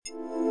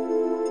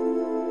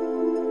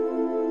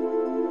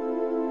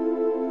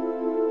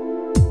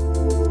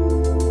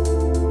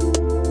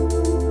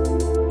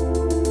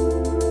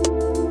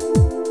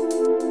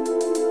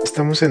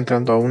Estamos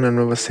entrando a una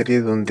nueva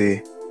serie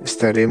donde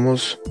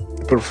estaremos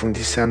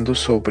profundizando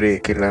sobre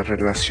que la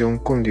relación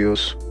con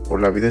Dios o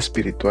la vida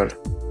espiritual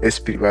es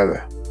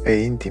privada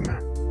e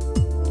íntima.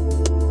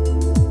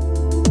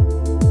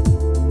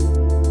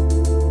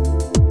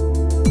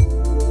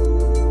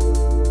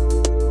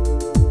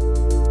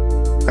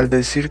 Al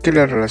decir que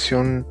la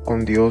relación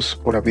con Dios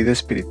o la vida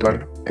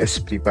espiritual es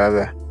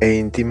privada e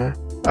íntima,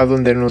 a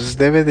donde nos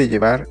debe de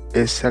llevar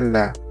es a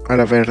la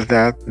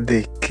verdad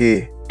de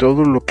que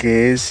todo lo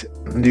que es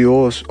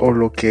Dios o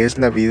lo que es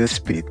la vida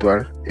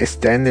espiritual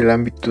está en el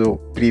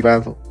ámbito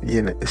privado y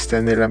está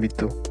en el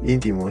ámbito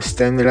íntimo,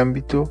 está en el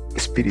ámbito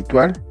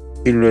espiritual.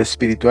 Y lo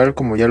espiritual,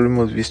 como ya lo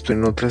hemos visto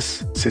en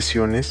otras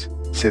sesiones,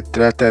 se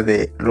trata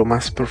de lo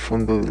más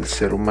profundo del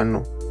ser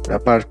humano, la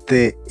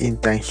parte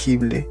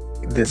intangible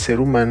del ser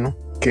humano,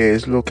 que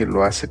es lo que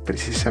lo hace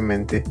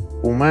precisamente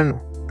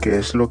humano, que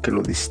es lo que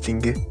lo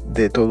distingue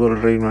de todo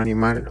el reino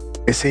animal.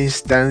 Esa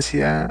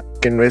instancia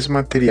que no es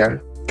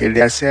material, que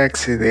le hace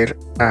acceder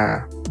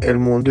a el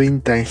mundo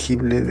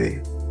intangible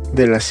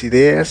de las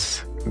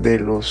ideas, de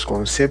los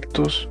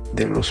conceptos,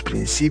 de los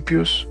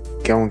principios,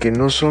 que aunque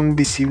no son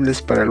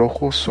visibles para el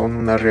ojo, son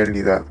una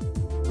realidad.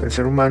 El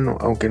ser humano,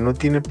 aunque no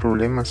tiene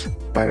problemas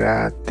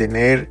para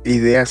tener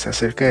ideas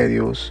acerca de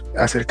Dios,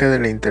 acerca de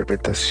la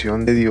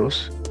interpretación de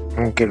Dios,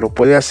 aunque lo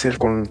puede hacer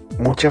con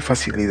mucha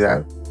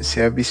facilidad,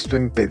 se ha visto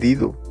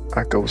impedido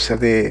a causa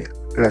de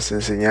las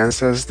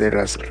enseñanzas de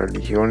las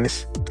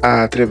religiones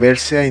a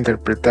atreverse a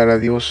interpretar a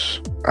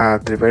Dios, a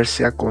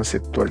atreverse a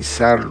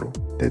conceptualizarlo,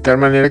 de tal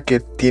manera que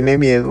tiene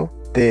miedo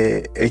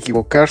de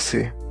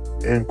equivocarse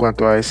en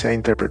cuanto a esa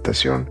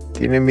interpretación.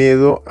 Tiene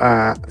miedo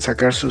a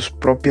sacar sus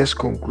propias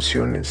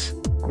conclusiones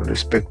con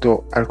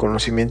respecto al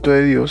conocimiento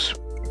de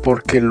Dios,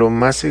 porque lo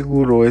más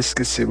seguro es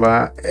que se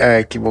va a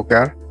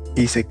equivocar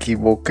y se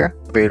equivoca,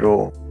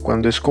 pero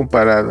cuando es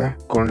comparada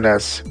con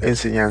las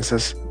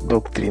enseñanzas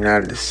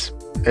doctrinales.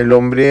 El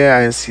hombre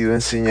ha sido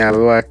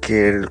enseñado a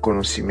que el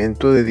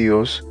conocimiento de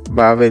Dios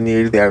va a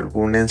venir de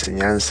alguna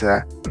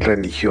enseñanza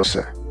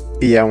religiosa,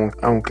 y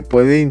aunque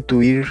puede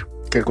intuir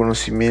que el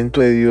conocimiento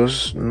de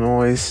Dios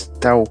no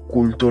está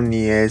oculto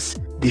ni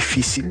es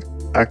difícil,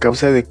 a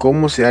causa de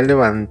cómo se han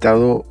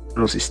levantado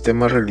los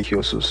sistemas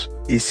religiosos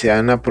y se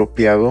han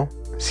apropiado,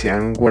 se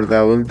han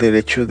guardado el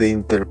derecho de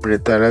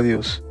interpretar a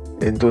Dios,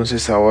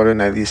 entonces ahora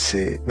nadie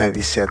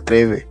se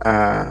atreve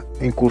a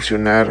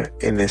incursionar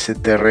en ese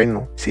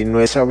terreno si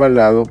no es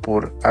avalado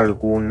por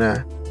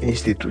alguna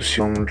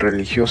institución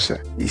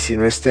religiosa, y si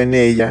no está en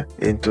ella,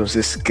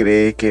 entonces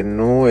cree que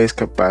no es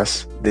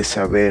capaz de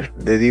saber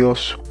de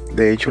Dios.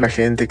 De hecho, la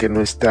gente que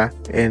no está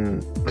en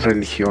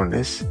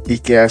religiones y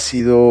que ha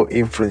sido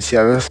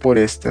influenciada por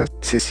estas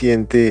se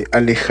siente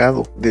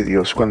alejado de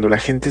Dios. Cuando la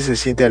gente se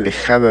siente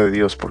alejada de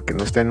Dios porque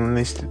no está en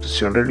una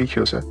institución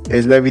religiosa,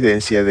 es la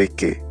evidencia de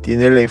que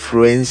tiene la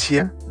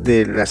influencia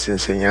de las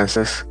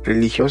enseñanzas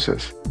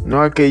religiosas.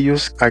 No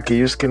aquellos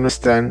que no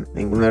están en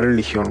ninguna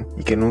religión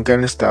y que nunca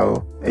han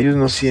estado, ellos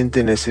no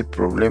sienten ese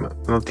problema,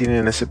 no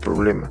tienen ese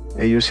problema.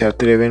 Ellos se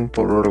atreven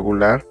por lo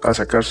regular a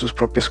sacar sus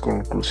propias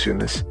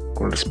conclusiones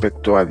con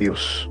respecto a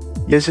Dios.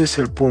 Y ese es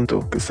el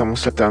punto que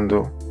estamos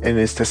tratando en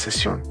esta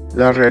sesión.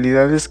 La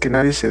realidad es que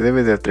nadie se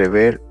debe de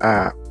atrever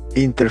a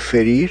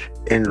interferir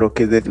en lo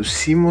que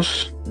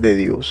deducimos de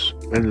Dios,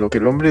 en lo que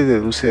el hombre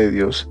deduce de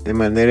Dios de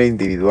manera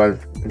individual,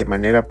 de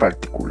manera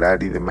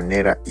particular y de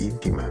manera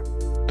íntima.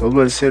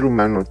 Todo el ser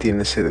humano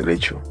tiene ese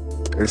derecho.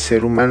 El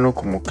ser humano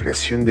como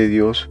creación de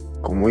Dios,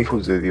 como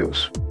hijos de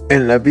Dios.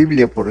 En la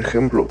Biblia, por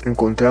ejemplo,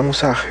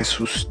 encontramos a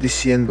Jesús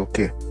diciendo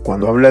que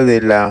cuando habla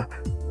de la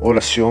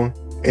oración,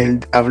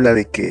 él habla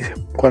de que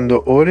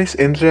cuando ores,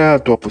 entra a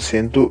tu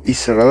aposento y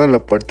cerrada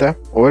la puerta,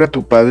 ora a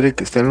tu Padre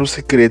que está en lo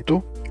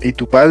secreto, y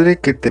tu Padre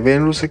que te ve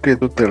en lo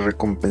secreto te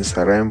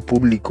recompensará en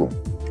público.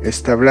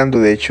 Está hablando,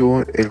 de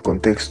hecho, el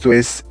contexto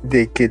es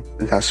de que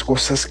las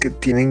cosas que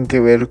tienen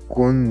que ver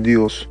con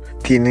Dios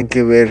tienen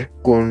que ver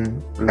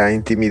con la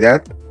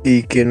intimidad,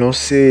 y que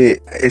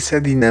esa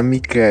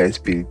dinámica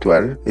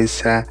espiritual,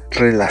 esa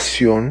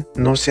relación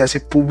no se hace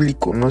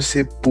público, no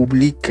se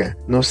publica,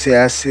 no se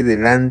hace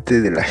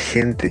delante de la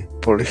gente.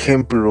 Por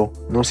ejemplo,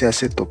 no se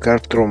hace tocar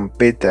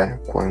trompeta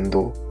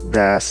cuando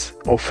das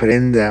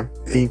ofrenda,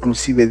 e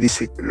inclusive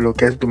dice lo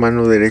que hace tu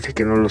mano derecha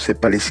que no lo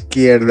sepa la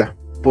izquierda,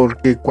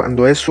 porque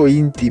cuando eso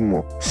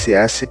íntimo se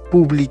hace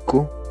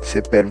público,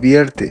 se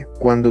pervierte.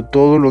 Cuando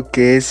todo lo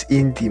que es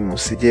íntimo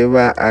se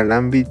lleva al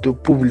ámbito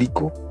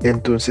público,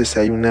 entonces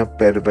hay una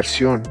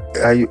perversión.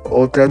 Hay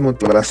otras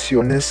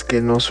motivaciones que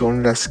no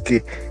son las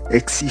que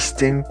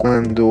existen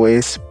cuando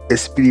es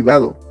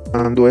privado.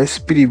 Cuando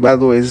es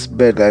privado es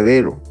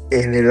verdadero.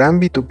 En el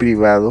ámbito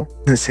privado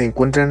se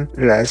encuentran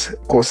las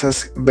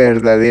cosas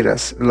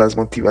verdaderas, las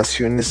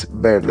motivaciones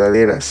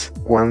verdaderas.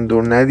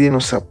 Cuando nadie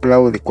nos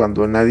aplaude,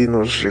 cuando nadie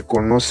nos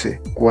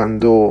reconoce,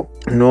 cuando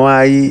no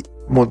hay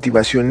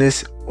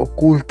motivaciones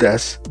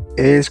ocultas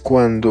es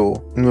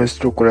cuando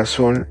nuestro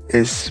corazón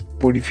es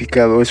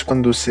purificado, es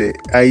cuando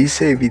ahí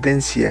se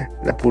evidencia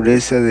la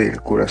pureza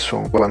del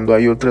corazón. Cuando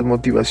hay otras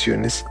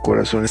motivaciones, el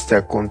corazón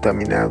está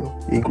contaminado.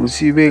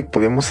 Inclusive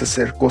podemos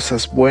hacer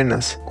cosas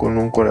buenas con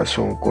un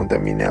corazón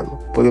contaminado.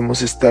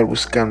 Podemos estar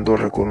buscando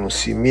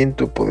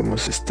reconocimiento,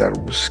 podemos estar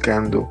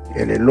buscando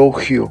el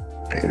elogio,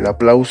 el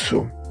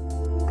aplauso.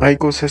 Hay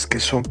cosas que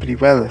son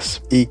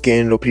privadas y que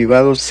en lo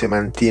privado se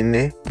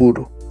mantiene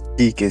puro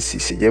y que si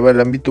se lleva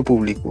al ámbito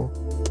público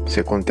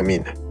se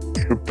contamina.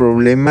 El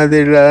problema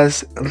de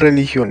las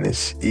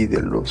religiones y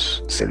de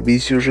los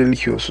servicios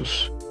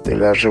religiosos, de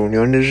las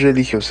reuniones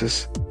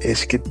religiosas,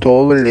 es que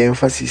todo el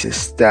énfasis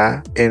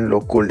está en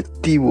lo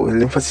colectivo,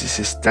 el énfasis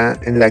está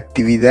en la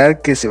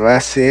actividad que se va a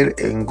hacer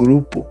en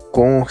grupo,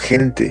 con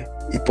gente.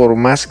 Y por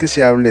más que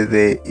se hable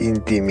de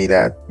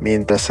intimidad,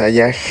 mientras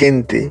haya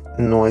gente,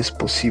 no es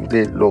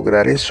posible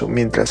lograr eso.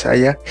 Mientras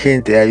haya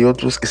gente, hay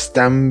otros que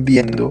están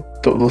viendo,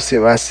 todo se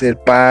va a hacer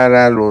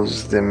para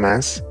los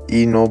demás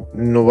y no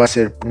va a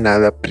ser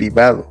nada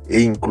privado. E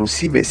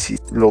inclusive si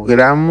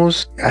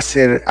logramos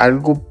hacer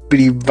algo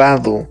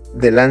privado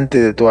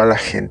delante de toda la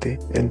gente,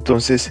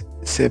 entonces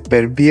se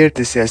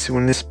pervierte, se hace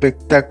un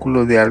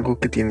espectáculo de algo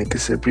que tiene que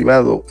ser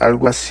privado,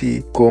 algo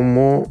así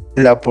como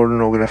la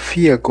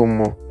pornografía,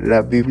 como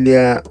la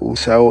Biblia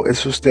usa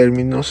esos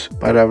términos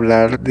para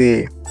hablar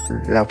de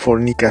la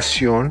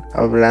fornicación,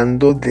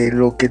 hablando de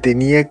lo que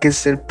tenía que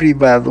ser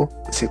privado,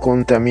 se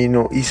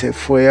contaminó y se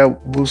fue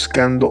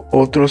buscando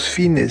otros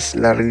fines,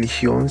 la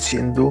religión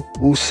siendo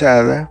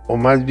usada, o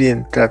más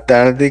bien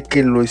tratar de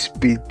que lo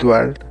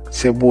espiritual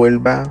se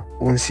vuelva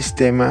un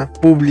sistema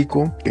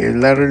público, que es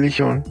la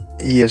religión,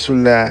 y eso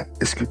la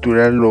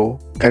escritura lo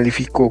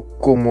calificó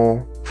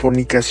como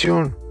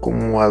fornicación,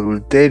 como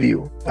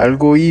adulterio,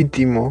 algo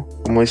íntimo,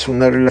 como es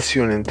una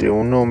relación entre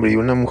un hombre y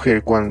una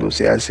mujer. Cuando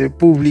se hace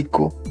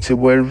público, se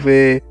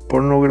vuelve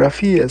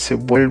pornografía, se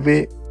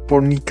vuelve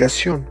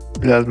fornicación.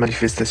 Las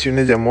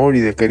manifestaciones de amor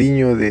y de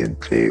cariño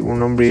entre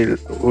un hombre y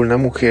una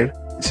mujer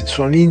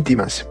son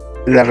íntimas.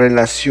 La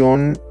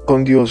relación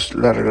con Dios,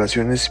 la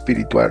relación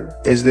espiritual,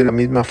 es de la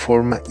misma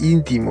forma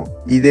íntimo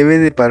y debe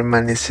de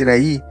permanecer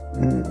ahí.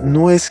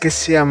 No es que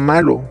sea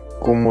malo,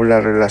 como la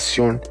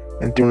relación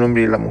entre un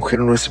hombre y la mujer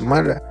no es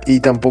mala, y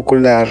tampoco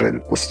la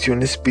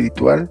cuestión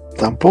espiritual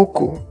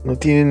tampoco, no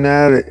tiene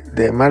nada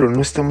de malo.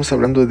 No estamos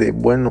hablando de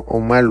bueno o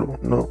malo,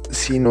 no,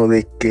 sino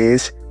de que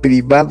es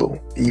privado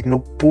y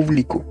no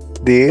público.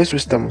 De eso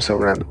estamos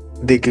hablando,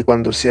 de que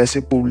cuando se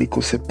hace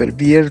público se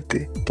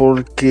pervierte,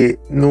 porque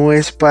no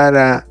es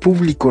para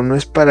público, no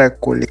es para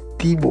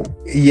colectivo,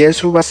 y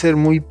eso va a ser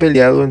muy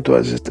peleado en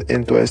toda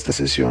esta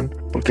sesión,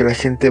 porque la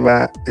gente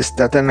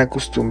está tan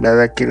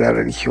acostumbrada a que la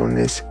religión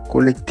es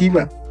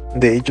colectiva.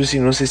 De hecho, si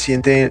no se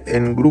siente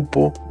en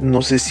grupo,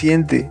 no se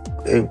siente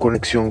en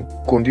conexión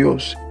con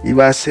Dios, y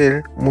va a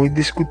ser muy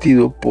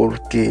discutido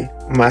porque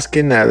más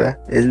que nada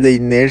es la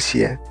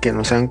inercia que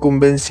nos han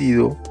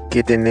convencido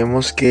que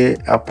tenemos que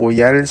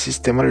apoyar el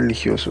sistema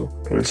religioso,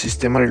 pero el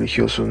sistema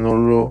religioso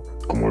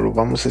como lo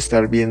vamos a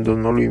estar viendo,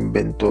 no lo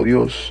inventó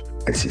Dios.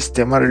 El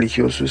sistema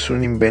religioso es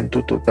un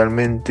invento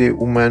totalmente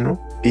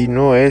humano y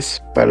no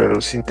es para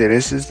los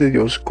intereses de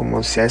Dios,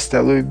 como se ha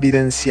estado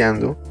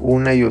evidenciando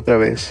una y otra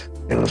vez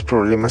en los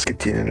problemas que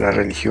tienen las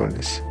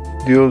religiones.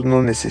 Dios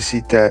no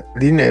necesita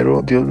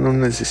dinero, Dios no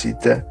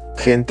necesita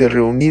gente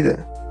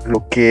reunida.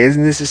 Lo que es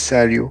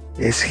necesario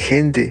es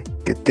gente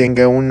que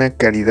tenga una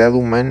caridad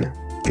humana,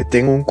 que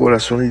tenga un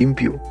corazón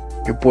limpio,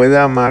 que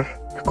pueda amar,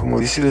 como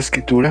dice la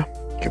Escritura,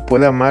 que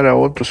pueda amar a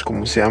otros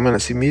como se aman a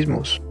sí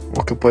mismos,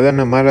 o que puedan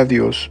amar a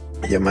Dios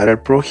y amar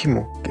al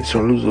prójimo, que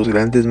son los dos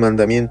grandes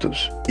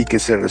mandamientos y que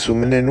se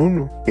resumen en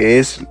uno, que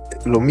es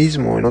lo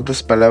mismo. En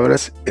otras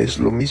palabras, es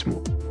lo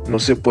mismo. No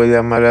se puede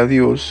amar a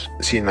Dios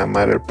sin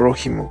amar al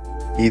prójimo,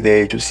 y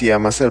de hecho si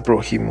amas al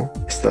prójimo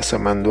estás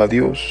amando a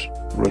Dios.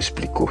 Lo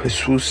explicó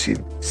Jesús: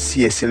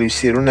 si se lo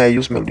hicieron a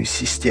ellos, me lo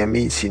hiciste a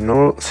mí. Si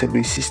no se lo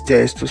hiciste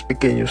a estos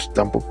pequeños,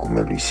 tampoco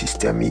me lo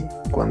hiciste a mí.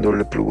 Cuando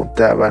le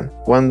preguntaban: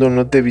 ¿cuándo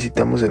no te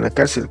visitamos en la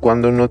cárcel?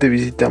 ¿Cuándo no te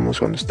visitamos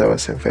cuando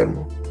estabas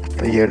enfermo?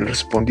 Y él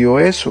respondió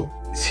eso: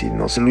 si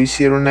no se lo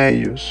hicieron a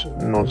ellos,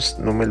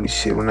 no me lo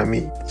hicieron a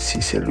mí.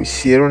 Si se lo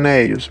hicieron a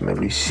ellos, me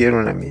lo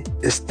hicieron a mí.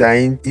 Está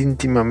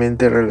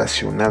íntimamente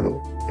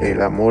relacionado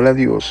el amor a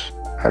Dios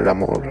al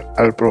amor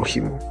al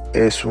prójimo.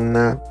 Es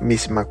una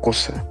misma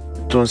cosa.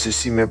 Entonces,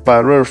 si me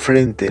paro al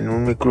frente en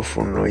un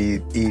micrófono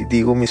y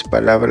digo mis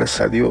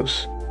palabras a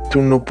Dios,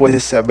 tú no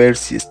puedes saber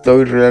si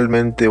estoy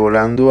realmente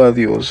orando a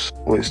Dios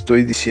o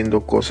estoy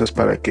diciendo cosas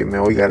para que me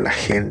oiga la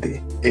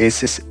gente.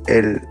 Ese es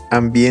el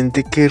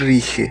ambiente que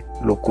rige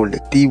lo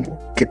colectivo,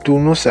 que tú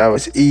no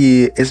sabes.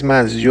 Y es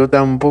más, yo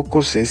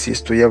tampoco sé si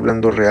estoy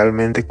hablando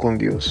realmente con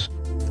Dios.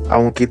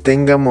 Aunque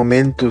tenga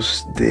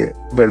momentos de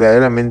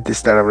verdaderamente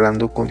estar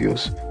hablando con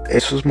Dios,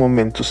 esos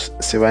momentos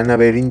se van a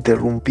ver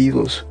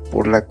interrumpidos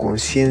por la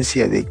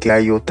conciencia de que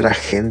hay otra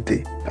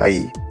gente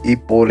ahí. Y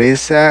por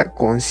esa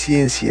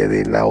conciencia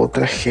de la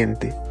otra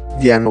gente,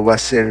 ya no va a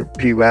ser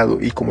privado,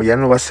 y como ya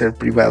no va a ser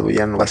privado,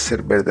 ya no va a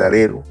ser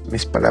verdadero.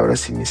 Mis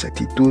palabras y mis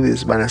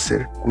actitudes van a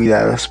ser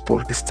cuidadas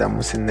porque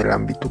estamos en el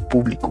ámbito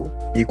público,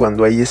 y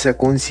cuando hay esa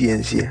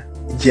conciencia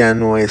ya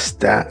no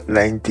está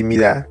la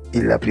intimidad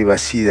y la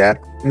privacidad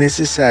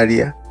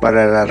necesaria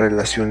para la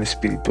relación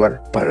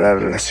espiritual, para la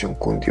relación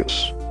con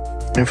Dios.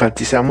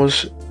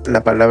 Enfatizamos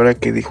la palabra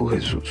que dijo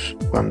Jesús: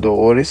 cuando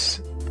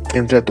ores,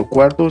 entra a tu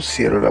cuarto,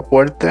 cierra la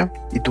puerta,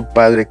 y tu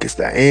Padre que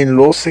está en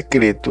lo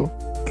secreto,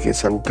 que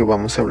es algo que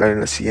vamos a hablar en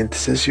la siguiente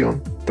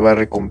sesión, te va a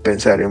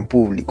recompensar en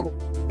público.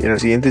 Y en la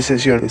siguiente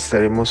sesión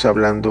estaremos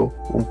hablando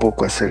un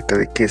poco acerca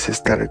de qué es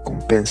esta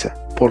recompensa,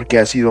 porque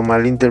ha sido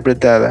mal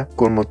interpretada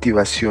con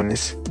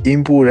motivaciones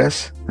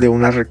impuras de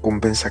una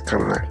recompensa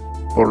carnal.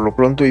 Por lo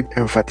pronto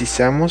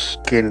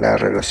enfatizamos que la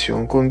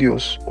relación con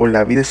Dios o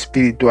la vida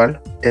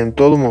espiritual en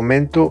todo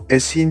momento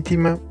es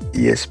íntima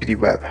y es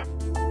privada.